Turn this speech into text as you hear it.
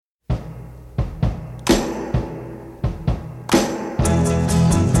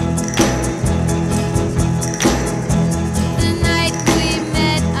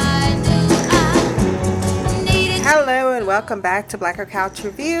welcome back to Blacker Couch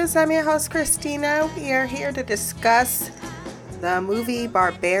Reviews. I'm your host, Christina. We are here to discuss the movie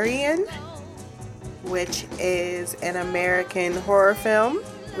Barbarian, which is an American horror film,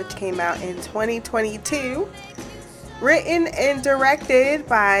 which came out in 2022. Written and directed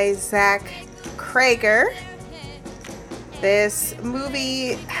by Zach Cregger. This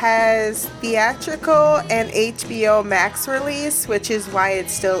movie has theatrical and HBO Max release, which is why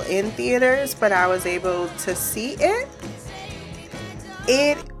it's still in theaters, but I was able to see it.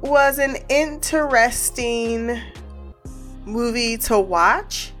 It was an interesting movie to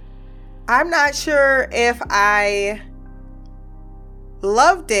watch. I'm not sure if I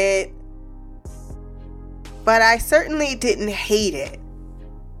loved it, but I certainly didn't hate it.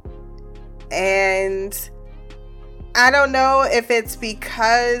 And I don't know if it's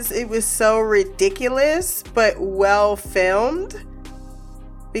because it was so ridiculous but well filmed,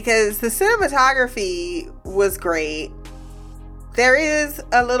 because the cinematography was great. There is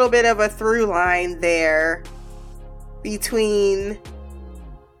a little bit of a through line there between,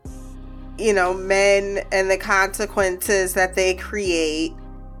 men and the consequences that they create.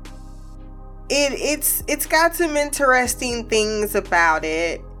 It's got some interesting things about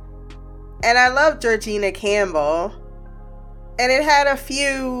it. And I love Georgina Campbell. And it had a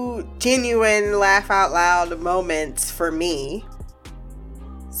few genuine laugh out loud moments for me.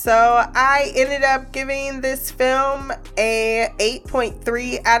 So I ended up giving this film a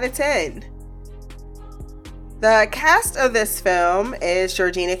 8.3 out of 10. The cast of this film is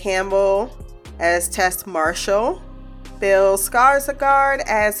Georgina Campbell as Tess Marshall, Bill Skarsgård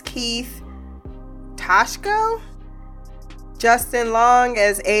as Keith Toshko, Justin Long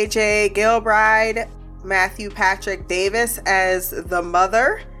as AJ Gilbride, Matthew Patrick Davis as the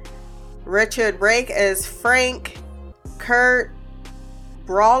mother, Richard Brake as Frank, Kurt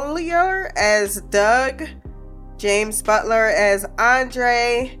Brawlier as Doug, James Butler as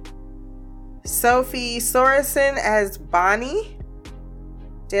Andre, Sophie Sorensen as Bonnie.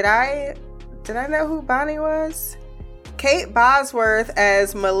 Did I know who Bonnie was? Kate Bosworth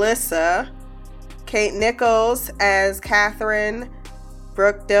as Melissa, Kate Nichols as Catherine,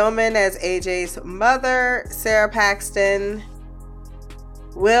 Brooke Dillman as AJ's mother, Sarah Paxton,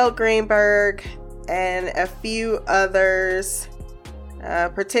 Will Greenberg, and a few others,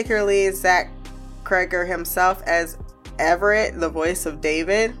 particularly Zach Cregger himself as Everett, the voice of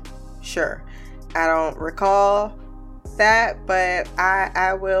David. Sure, I don't recall that, but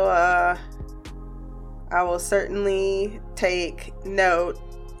I will certainly take note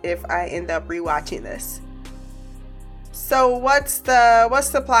if I end up rewatching this. So what's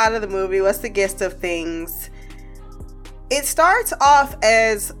the plot of the movie? What's the gist of things? It starts off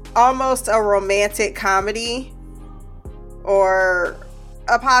as almost a romantic comedy, or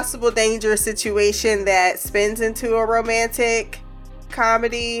a possible dangerous situation that spins into a romantic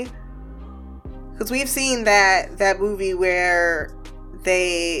comedy. Because we've seen that movie where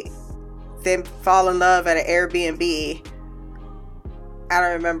they then fall in love at an Airbnb. I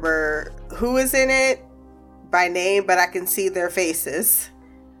don't remember who is in it by name, but I can see their faces.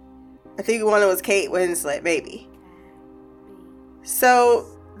 I think one was Kate Winslet, maybe. So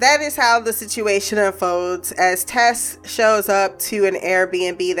that is how the situation unfolds as Tess shows up to an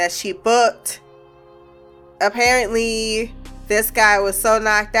Airbnb that she booked. Apparently, this guy was so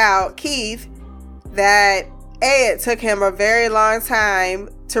knocked out, Keith, that it took him a very long time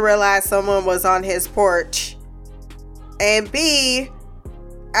to realize someone was on his porch. And B,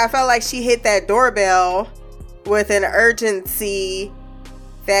 I felt like she hit that doorbell with an urgency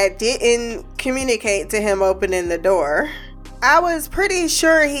that didn't communicate to him opening the door. I was pretty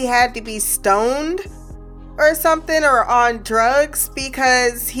sure he had to be stoned or something, or on drugs,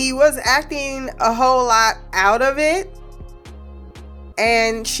 because he was acting a whole lot out of it.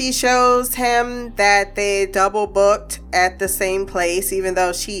 And she shows him that they double booked at the same place, even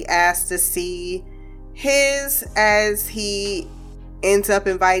though she asked to see his. As he ends up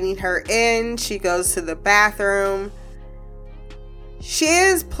inviting her in, she goes to the bathroom. She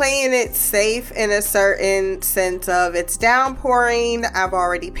is playing it safe in a certain sense of, it's downpouring, I've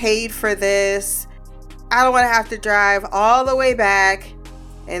already paid for this, I don't want to have to drive all the way back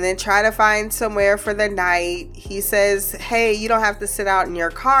and then try to find somewhere for the night. He says, hey, you don't have to sit out in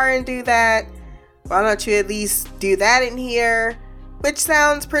your car and do that. Why don't you at least do that in here? Which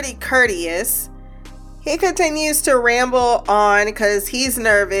sounds pretty courteous. He continues to ramble on because he's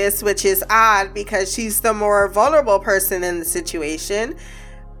nervous, which is odd because she's the more vulnerable person in the situation.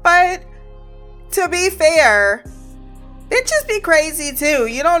 But to be fair, bitches be crazy too.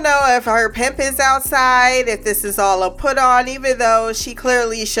 You don't know if her pimp is outside, if this is all a put on, even though she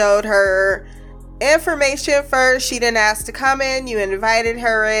clearly showed her Information first. She didn't ask to come in. You invited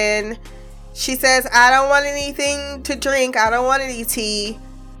her in. She says, I don't want anything to drink. I don't want any tea.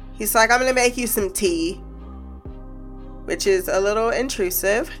 He's like, I'm going to make you some tea. Which is a little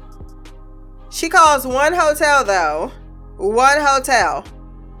intrusive. She calls one hotel, though. One hotel.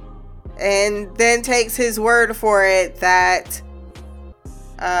 And then takes his word for it that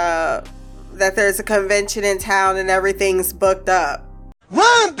there's a convention in town and everything's booked up.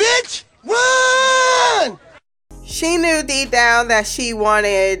 Run, bitch! Run! She knew deep down that she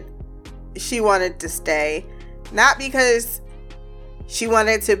wanted to stay. Not because she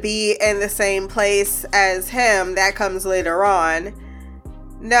wanted to be in the same place as him. That comes later on.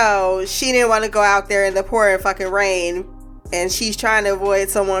 No, she didn't want to go out there in the pouring fucking rain. And she's trying to avoid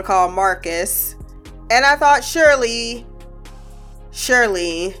someone called Marcus. And I thought, surely,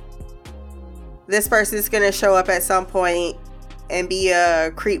 this person's going to show up at some point and be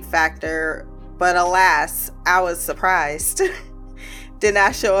a creep factor. But alas, I was surprised. Did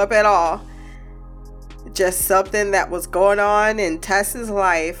not show up at all. Just something that was going on in Tess's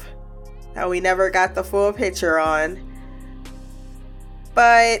life that we never got the full picture on.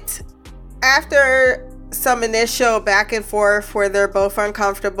 But after some initial back and forth where they're both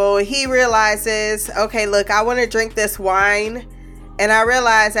uncomfortable, he realizes, okay, look, I want to drink this wine. And I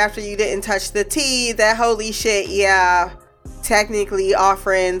realized after you didn't touch the tea that holy shit, yeah, technically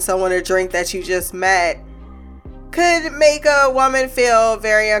offering someone a drink that you just met could make a woman feel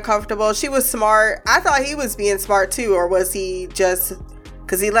very uncomfortable. She was smart. I thought he was being smart too, or was he just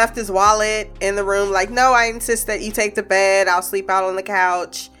because he left his wallet in the room like, no, I insist that you take the bed. I'll sleep out on the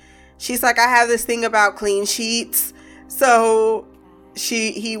couch. She's like, I have this thing about clean sheets. So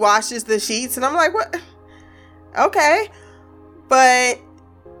he washes the sheets. And I'm like, what? Okay. But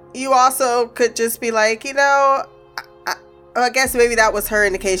you also could just be like, you know, I guess maybe that was her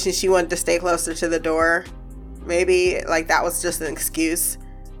indication she wanted to stay closer to the door. Maybe like that was just an excuse.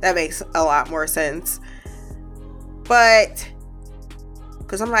 That makes a lot more sense. But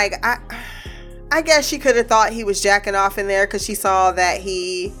because I'm like, I guess she could have thought he was jacking off in there because she saw that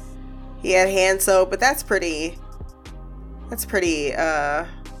he had hand soap, but that's pretty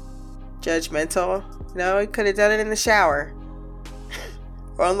judgmental. You know, he could have done it in the shower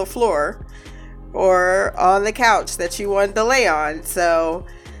or on the floor or on the couch that you wanted to lay on. So,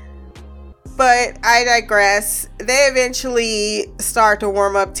 but I digress. They eventually start to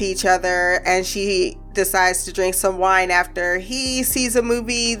warm up to each other, and she decides to drink some wine after he sees a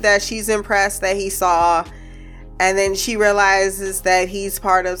movie that she's impressed that he saw. And then she realizes that he's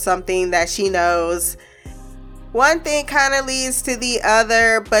part of something that she knows. One thing kind of leads to the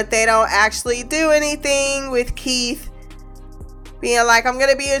other, but they don't actually do anything, with Keith being like, I'm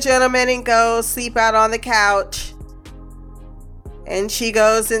going to be a gentleman and go sleep out on the couch. And she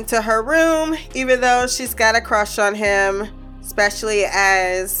goes into her room, even though she's got a crush on him, especially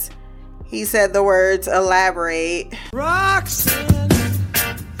as he said the words, elaborate. Roxanne,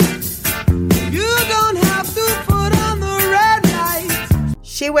 you don't have to put on the red light.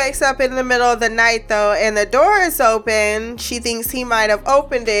 She wakes up in the middle of the night though, and the door is open. She thinks he might have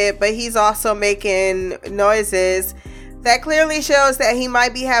opened it, but he's also making noises that clearly shows that he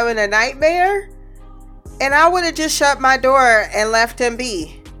might be having a nightmare. And I would have just shut my door and left him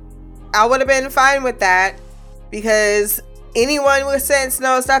be. I would have been fine with that, because anyone with sense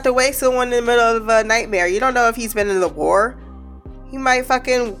knows not to wake someone in the middle of a nightmare. You don't know if he's been in the war. He might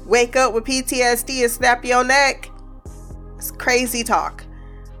fucking wake up with PTSD and snap your neck. It's crazy talk.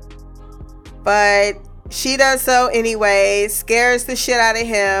 But she does so anyway, scares the shit out of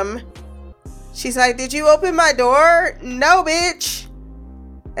him. She's like, did you open my door? No, bitch.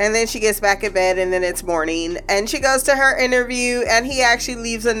 And then she gets back in bed, and then it's morning. And she goes to her interview, and he actually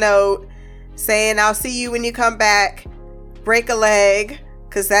leaves a note saying, I'll see you when you come back. Break a leg,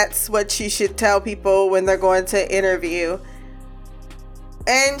 because that's what you should tell people when they're going to interview.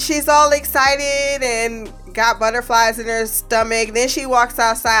 And she's all excited and got butterflies in her stomach. Then she walks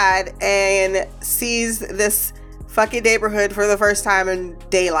outside and sees this fucking neighborhood for the first time in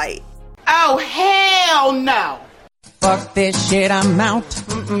daylight. Oh, hell no! Fuck this shit, I'm out.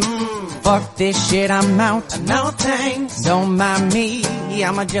 Fuck this shit, I'm out. No thanks. Don't mind me.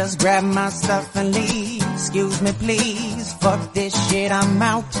 I'ma just grab my stuff and leave. Excuse me, please. Fuck this shit, I'm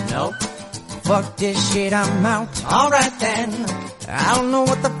out. Nope. Fuck this shit, I'm out. Alright then. I don't know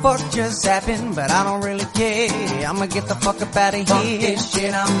what the fuck just happened, but I don't really care. I'ma get the fuck up out of here. Fuck this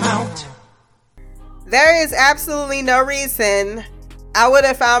shit, I'm out. There is absolutely no reason I would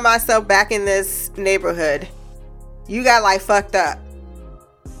have found myself back in this neighborhood. You got like fucked up.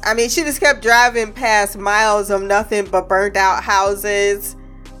 I mean, she just kept driving past miles of nothing but burnt out houses.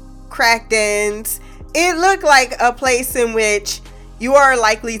 crack dens. It looked like a place in which you are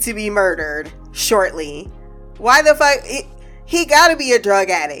likely to be murdered shortly. Why the fuck? He gotta be a drug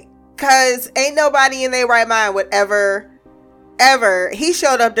addict. Cause ain't nobody in their right mind would ever. He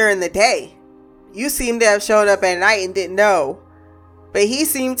showed up during the day. You seem to have showed up at night and didn't know. But he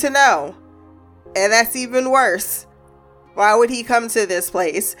seemed to know. And that's even worse. Why would he come to this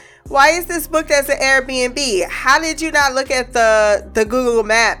place? Why is this booked as an Airbnb? How did you not look at the Google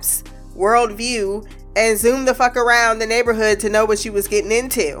Maps world view and zoom the fuck around the neighborhood to know what you was getting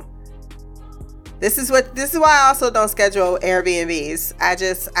into? This is why I also don't schedule Airbnbs.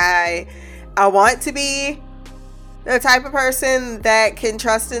 I want to be the type of person that can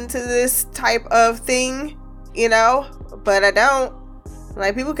trust into this type of thing, you know, but I don't.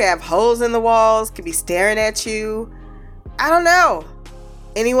 Like, people can have holes in the walls, could be staring at you. I don't know.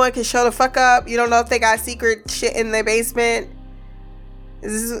 Anyone can show the fuck up. You don't know if they got secret shit in their basement.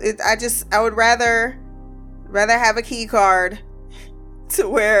 I would rather have a key card to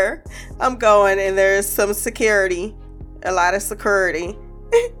where I'm going and there's some security, a lot of security.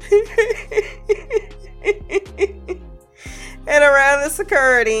 And around the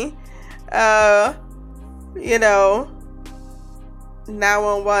security, you know,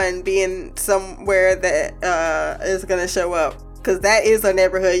 911 being somewhere that is gonna show up, because that is a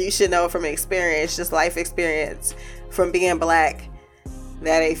neighborhood you should know from experience, just life experience from being black,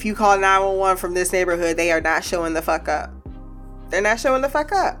 that if you call 911 from this neighborhood, they are not showing the fuck up. They're not showing the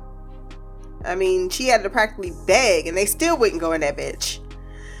fuck up. I mean, she had to practically beg and they still wouldn't go in that bitch.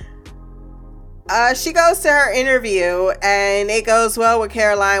 She goes to her interview and it goes well with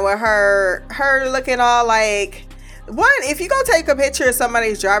Caroline, with her looking all like, one, if you go take a picture of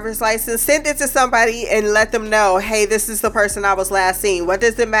somebody's driver's license, send it to somebody and let them know, hey, this is the person I was last seen. What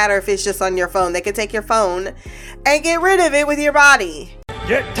does it matter if it's just on your phone? They can take your phone and get rid of it with your body.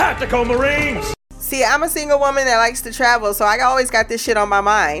 Get tactical, Marines! See, I'm a single woman that likes to travel, so I always got this shit on my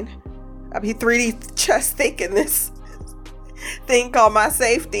mind. I be 3D just thinking this thing called my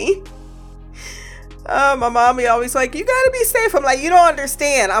safety. My mom be always like, you gotta be safe. I'm like, you don't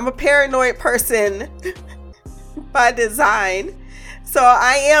understand. I'm a paranoid person by design. So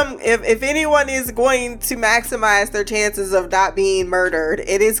I am, if anyone is going to maximize their chances of not being murdered,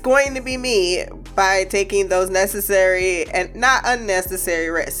 it is going to be me, by taking those necessary and not unnecessary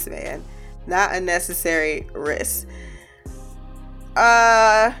risks, man. Not unnecessary risks.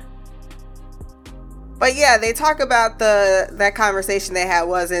 But yeah, they talk about that conversation they had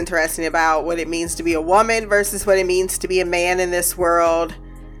was interesting about what it means to be a woman versus what it means to be a man in this world.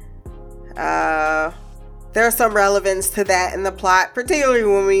 There's some relevance to that in the plot, particularly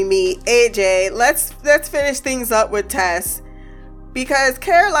when we meet AJ. Let's finish things up with Tess, because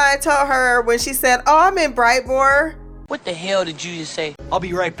Caroline told her when she said, "Oh, I'm in Brightmoor." What the hell did you just say? I'll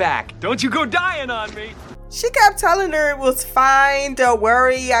be right back. Don't you go dying on me. She kept telling her it was fine, don't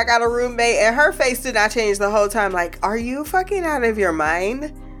worry, I got a roommate, and her face did not change the whole time. Like, are you fucking out of your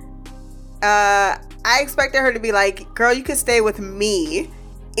mind? I expected her to be like, girl, you can stay with me.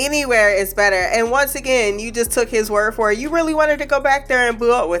 Anywhere is better. And once again, you just took his word for it. You really wanted to go back there and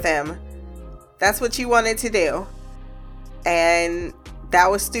boo up with him. That's what you wanted to do. And that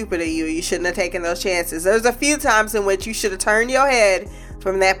was stupid of you. You shouldn't have taken those chances. There's a few times in which you should have turned your head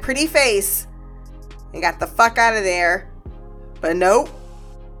from that pretty face and got the fuck out of there. But nope.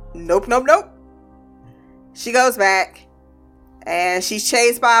 Nope. She goes back and she's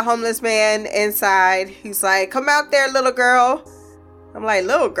chased by a homeless man inside. He's like, come out there, little girl. I'm like,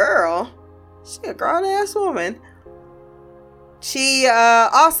 little girl? She a grown-ass woman. She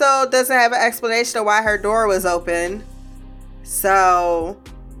also doesn't have an explanation of why her door was open. So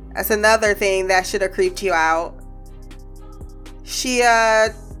that's another thing that should have creeped you out. She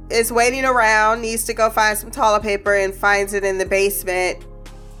is waiting around, needs to go find some toilet paper and finds it in the basement.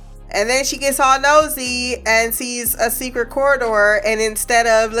 And then she gets all nosy and sees a secret corridor, and instead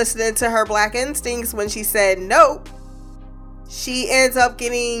of listening to her black instincts when she said nope, she ends up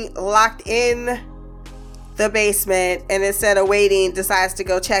getting locked in the basement, and instead of waiting, decides to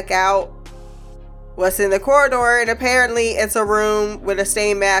go check out what's in the corridor. And apparently it's a room with a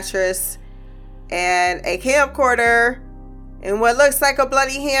stained mattress and a camcorder and what looks like a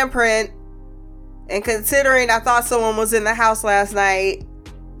bloody handprint. And considering I thought someone was in the house last night,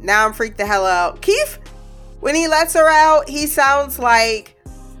 now I'm freaked the hell out. Keith, when he lets her out, he sounds like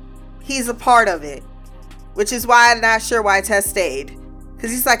he's a part of it, which is why I'm not sure why Tess stayed, because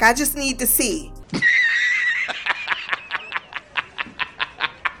he's like, I just need to see.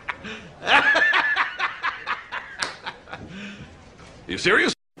 You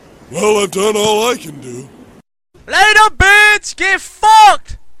serious? Well, I've done all I can do. Later, bitch! Get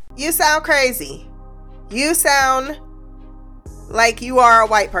fucked! You you sound crazy. You sound like you are a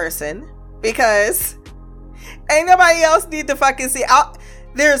white person, because ain't nobody else need to fucking see.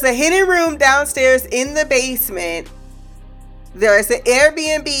 There's a hidden room downstairs in the basement. There's an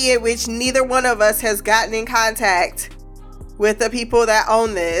Airbnb in which neither one of us has gotten in contact with the people that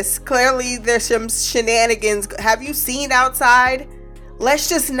own this. Clearly there's some shenanigans. Have you seen outside? Let's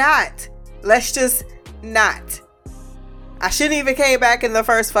just not. I shouldn't even came back in the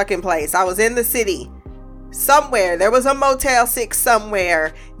first fucking place. I was in the city. Somewhere. There was a Motel 6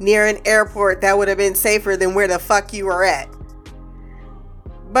 somewhere near an airport that would have been safer than where the fuck you were at.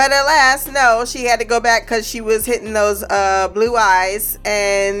 But alas, no, she had to go back because she was hitting those blue eyes.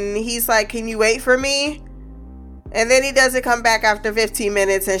 And he's like, can you wait for me? And then he doesn't come back after 15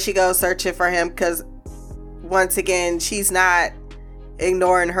 minutes, and she goes searching for him because, once again, she's not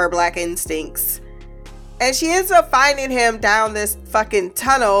ignoring her black instincts. And she ends up finding him down this fucking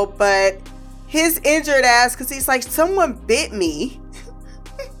tunnel, but his injured ass, because he's like, someone bit me.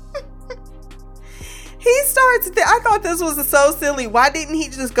 He starts, I thought this was so silly. Why didn't he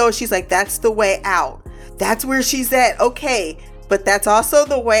just go? She's like, that's the way out. That's where she's at. Okay, but that's also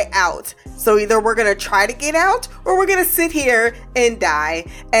the way out. So either we're going to try to get out or we're going to sit here and die.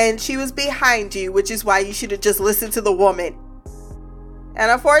 And she was behind you, which is why you should have just listened to the woman.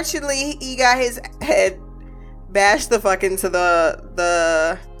 And unfortunately, he got his head bashed the fuck into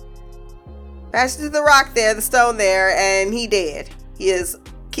the bashed into the rock there, the stone there, and he dead.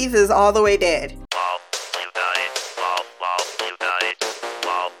 Keith is all the way dead.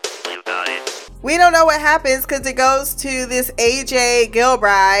 We don't know what happens because it goes to this AJ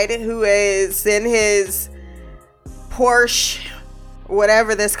Gilbride, who is in his Porsche,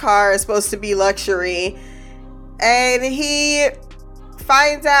 whatever this car is supposed to be, luxury. And he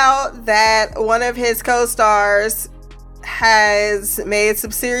finds out that one of his co-stars has made some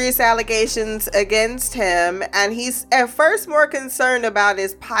serious allegations against him. And he's at first more concerned about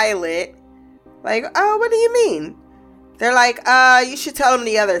his pilot. Like, oh, what do you mean? They're like, you should tell him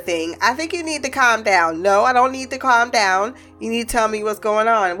the other thing. I think you need to calm down. No, I don't need to calm down. You need to tell me what's going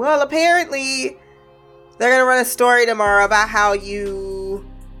on. Well, apparently, they're going to run a story tomorrow about how you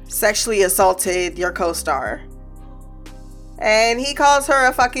sexually assaulted your co-star. And he calls her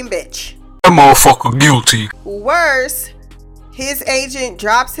a fucking bitch. That motherfucker guilty. Worse, his agent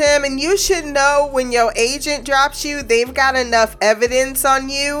drops him. And you should know when your agent drops you, they've got enough evidence on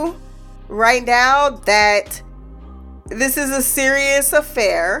you right now that this is a serious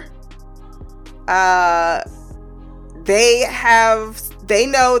affair. They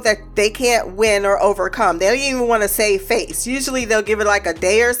know that they can't win or overcome. They don't even want to save face. Usually they'll give it like a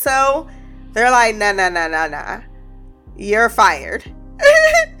day or so. They're like, nah. You're fired.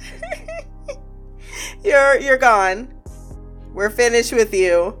 You're gone. We're finished with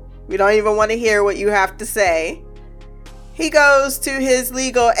you. We don't even want to hear what you have to say. He goes to his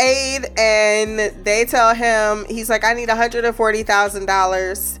legal aid and they tell him, he's like, I need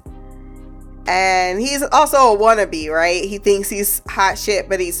 $140,000. And he's also a wannabe, right? He thinks he's hot shit,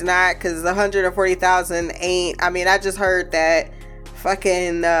 but he's not, because the $140,000 ain't. I mean, I just heard that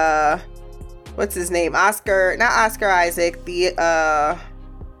fucking, what's his name? Not Oscar Isaac, the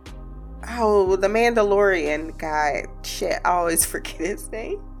Mandalorian guy. Shit, I always forget his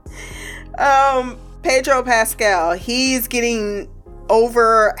name. Pedro Pascal, he's getting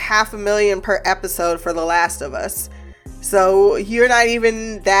over $500,000 per episode for The Last of Us. So you're not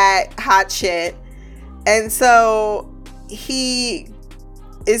even that hot shit. And so he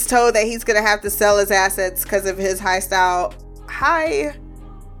is told that he's gonna have to sell his assets because of his high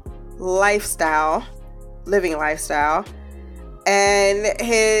living lifestyle. And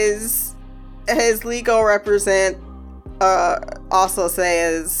his legal represent also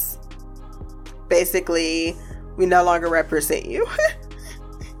says, basically, we no longer represent you.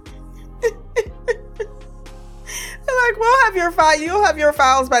 Like, you'll have your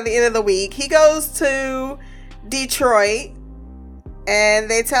files by the end of the week. He goes to Detroit and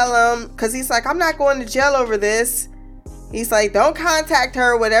they tell him, because he's like, I'm not going to jail over this. He's like, don't contact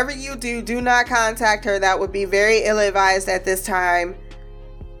her. Whatever you do not contact her. That would be very ill-advised at this time.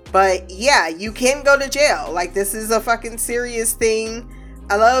 But yeah, you can go to jail. Like, this is a fucking serious thing.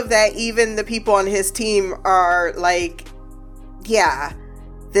 I love that even the people on his team are like, yeah,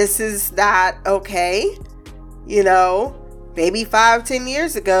 this is not okay. You know, maybe 5-10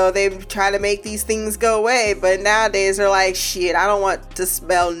 years ago, they try to make these things go away. But nowadays, they're like, shit, I don't want to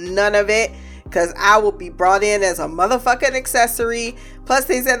smell none of it, because I will be brought in as a motherfucking accessory. Plus,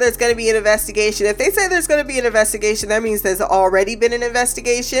 they said there's going to be an investigation. If they say there's going to be an investigation, that means there's already been an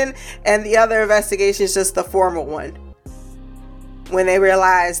investigation. And the other investigation is just the formal one. when they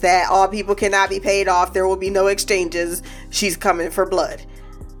realize that all people cannot be paid off, there will be no exchanges. She's coming for blood.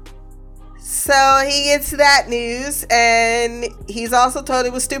 So he gets that news, and he's also told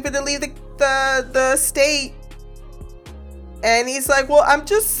it was stupid to leave the state. And he's like, well, I'm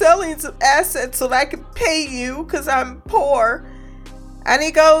just selling some assets so that I can pay you because I'm poor. And he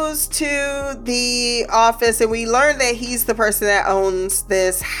goes to the office, and we learn that he's the person that owns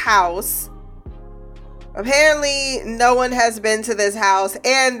this house. Apparently, no one has been to this house,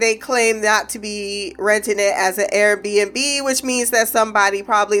 and they claim not to be renting it as an Airbnb, which means that somebody,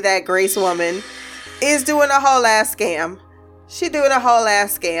 probably that Grace woman, is doing a whole ass scam. She doing a whole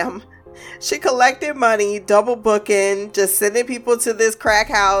ass scam. She collected money, double booking, just sending people to this crack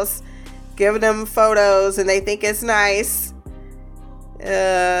house, giving them photos, and they think it's nice.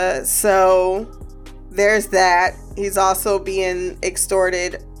 So there's that. He's also being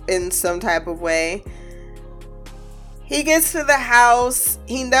extorted in some type of way. He gets to the house.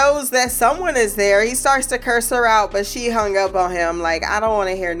 He knows that someone is there. He starts to curse her out, but she hung up on him like, I don't want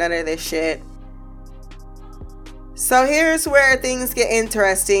to hear none of this shit. So here's where things get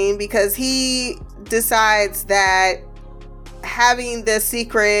interesting, because he decides that having the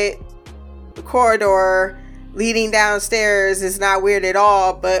secret corridor leading downstairs is not weird at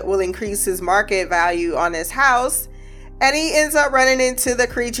all, but will increase his market value on his house. And he ends up running into the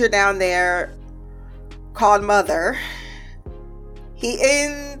creature down there called Mother. He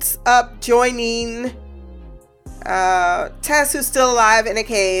ends up joining Tess, who's still alive in a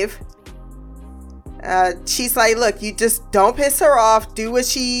cave. She's like, look, you just don't piss her off. Do what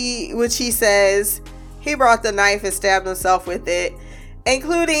she says. He brought the knife and stabbed himself with it,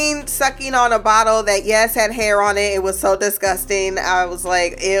 including sucking on a bottle that, yes, had hair on it. It was so disgusting. I was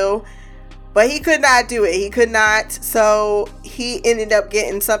like, ew. But he could not do it. He could not. So he ended up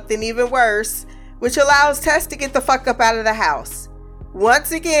getting something even worse, which allows Tess to get the fuck up out of the house.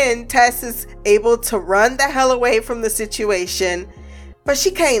 Once again, Tess is able to run the hell away from the situation, but she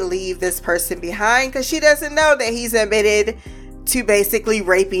can't leave this person behind because she doesn't know that he's admitted to basically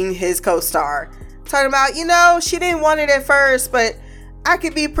raping his co-star. Talking about, she didn't want it at first, but I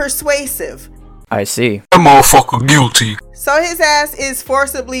could be persuasive. I see. That motherfucker guilty. So his ass is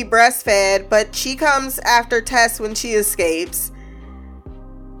forcibly breastfed, but she comes after Tess when she escapes.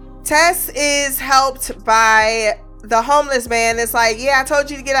 Tess is helped by the homeless man. It's like, yeah, I told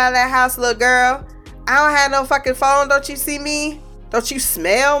you to get out of that house, little girl. I don't have no fucking phone. Don't you see me? Don't you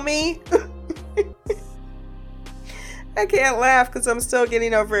smell me? I can't laugh because I'm still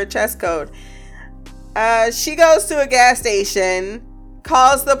getting over a chest cold. She goes to a gas station,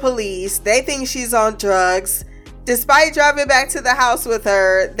 calls the police. They think she's on drugs. Despite driving back to the house with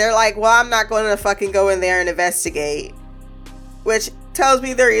her, they're like, well, I'm not going to fucking go in there and investigate. Which tells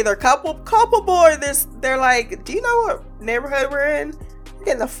me they're either culpable or they're like, do you know what neighborhood we're in? I'm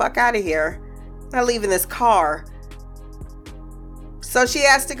getting the fuck out of here. I'm not leaving this car. So she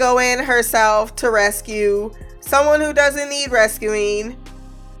has to go in herself to rescue someone who doesn't need rescuing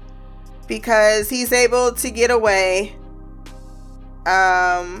because he's able to get away.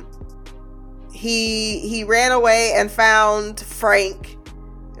 He ran away and found Frank.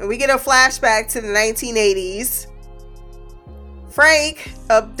 And we get a flashback to the 1980s. Frank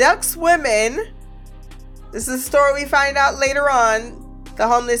abducts women. This is a story we find out later on. The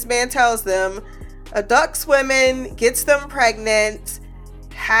homeless man tells them. Abducts women, gets them pregnant,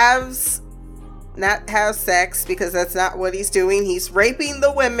 not have sex because that's not what he's doing. He's raping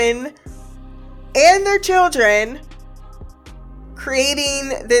the women and their children,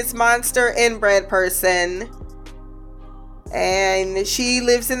 creating this monster inbred person. And she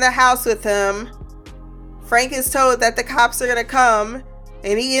lives in the house with him. Frank is told that the cops are going to come,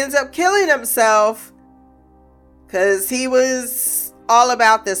 and he ends up killing himself because he was all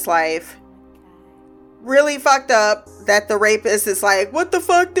about this life. Really fucked up that the rapist is like, what the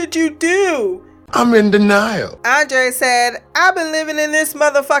fuck did you do? I'm in denial. Andre said, I've been living in this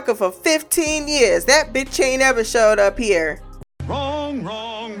motherfucker for 15 years. That bitch ain't ever showed up here. Wrong,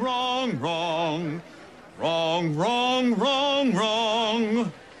 wrong, wrong, wrong. Wrong, wrong, wrong,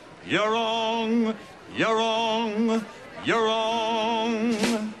 wrong. You're wrong. You're wrong. You're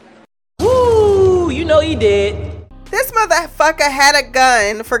wrong. Woo! You know you did. This motherfucker had a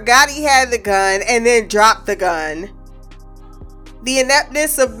gun, forgot he had the gun, and then dropped the gun. The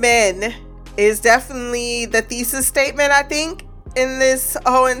ineptness of men is definitely the thesis statement, I think, in this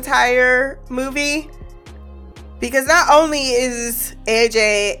whole entire movie. Because not only is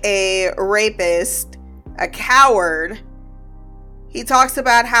AJ a rapist, a coward, he talks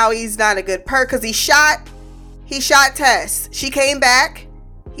about how he's not a good person because he shot Tess. She came back.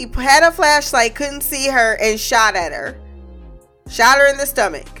 He had a flashlight, couldn't see her, and shot at her. Shot her in the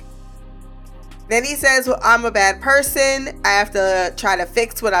stomach. Then he says, well, I'm a bad person. I have to try to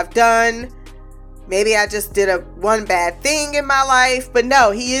fix what I've done. Maybe I just did one bad thing in my life. But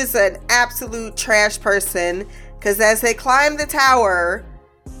no, he is an absolute trash person. Because as they climb the tower,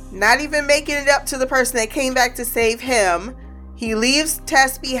 not even making it up to the person that came back to save him, he leaves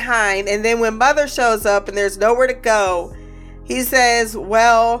Tess behind. And then when Mother shows up and there's nowhere to go, he says,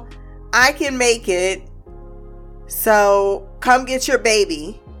 well, I can make it. So come get your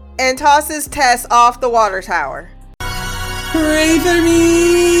baby. And tosses Tess off the water tower. Pray for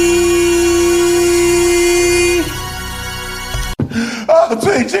me. Oh,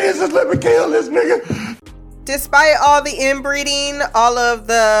 sweet Jesus, let me kill this nigga. Despite all the inbreeding, all of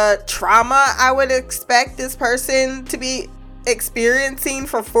the trauma I would expect this person to be experiencing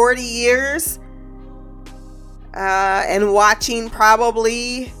for 40 years, and watching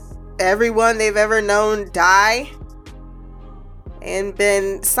probably everyone they've ever known die, and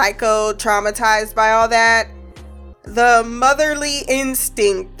been psycho-traumatized by all that, the motherly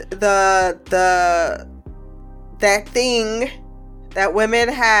instinct, that thing that women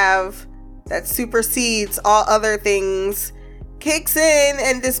have that supersedes all other things kicks in,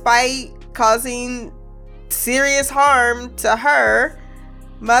 and despite causing serious harm to her,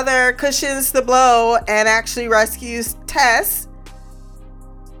 Mother cushions the blow and actually rescues Tess.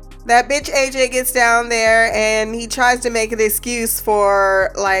 That bitch AJ gets down there and he tries to make an excuse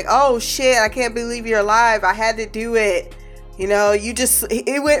for like, oh shit, I can't believe you're alive. I had to do it. You know,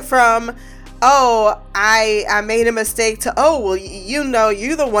 it went from, oh, I made a mistake to, oh, well, you know,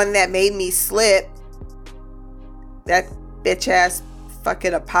 you're the one that made me slip. That bitch ass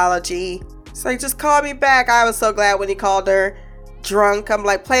fucking apology. It's like, just call me back. I was so glad when he called her drunk. I'm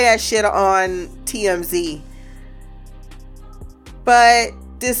like, play that shit on TMZ. But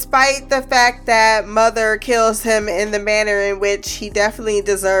despite the fact that Mother kills him in the manner in which he definitely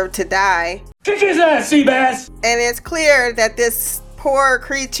deserved to die. Kick his ass, Seabass! And it's clear that this poor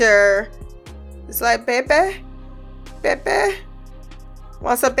creature is like, baby,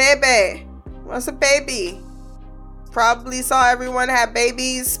 wants a baby, Probably saw everyone have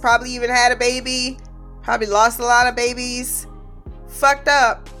babies, probably even had a baby, probably lost a lot of babies. Fucked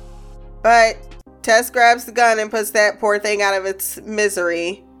up. But Tess grabs the gun and puts that poor thing out of its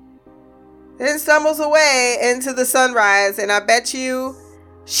misery. Then stumbles away into the sunrise, and I bet you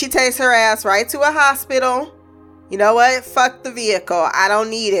she takes her ass right to a hospital. You know what? Fuck the vehicle. I don't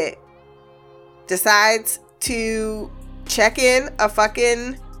need it. Decides to check in a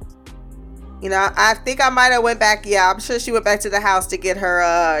fucking, you know, I think I might have went back. Yeah, I'm sure she went back to the house to get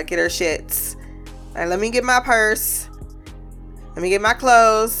her shits. Like, let me get my purse. Let me get my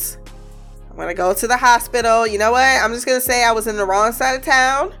clothes. I'm gonna go to the hospital. You know what? I'm just gonna say I was in the wrong side of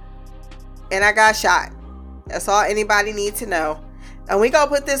town and I got shot. That's all anybody needs to know. And we gonna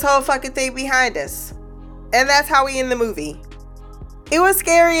put this whole fucking thing behind us. And that's how we end the movie. It was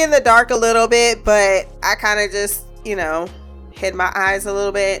scary in the dark a little bit, but I kind of just, you know, hid my eyes a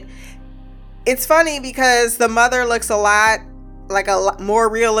little bit. It's funny because the mother looks a lot like a more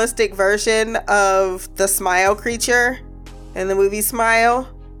realistic version of the Smile creature in the movie Smile.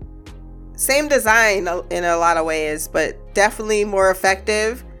 Same design in a lot of ways, but definitely more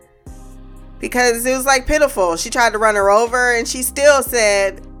effective because it was like pitiful. She tried to run her over and she still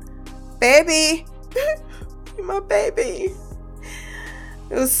said, baby, you're my baby.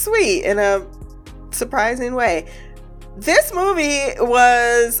 It was sweet in a surprising way. This movie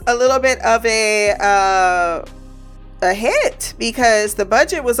was a little bit of a hit because the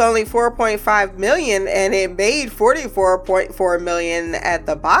budget was only $4.5 million and it made $44.4 million at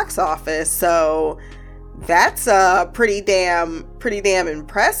the box office. So that's pretty damn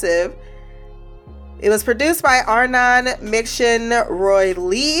impressive. It was produced by Arnon Mikshin, Roy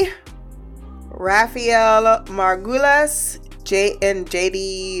Lee, Raphael Margulis, and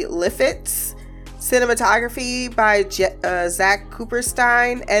JD Liffitz. Cinematography by Zach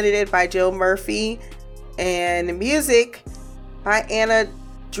Cooperstein, edited by Joe Murphy, and music by Anna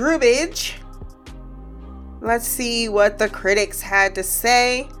Drubich. Let's see what the critics had to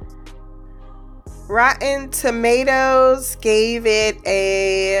say. Rotten Tomatoes gave it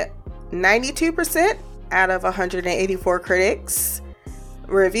a 92% out of 184 critics.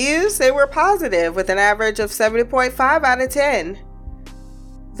 Reviews, they were positive with an average of 70.5 out of 10.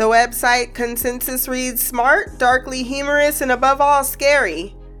 The website consensus reads smart, darkly humorous, and above all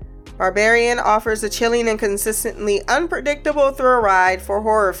scary. Barbarian offers a chilling and consistently unpredictable thrill ride for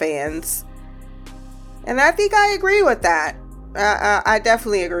horror fans. And I think I agree with that. I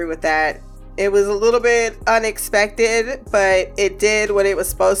definitely agree with that. It was a little bit unexpected, but it did what it was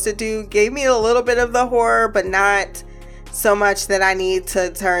supposed to do. Gave me a little bit of the horror, but not so much that I need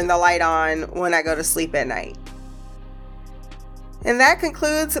to turn the light on when I go to sleep at night. And that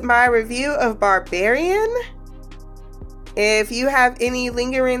concludes my review of Barbarian. If you have any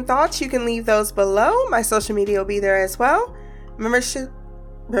lingering thoughts, you can leave those below. My social media will be there as well.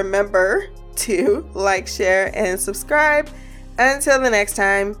 Remember to like, share, and subscribe. Until the next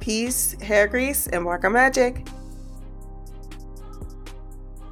time, peace, hair grease, and walk on magic.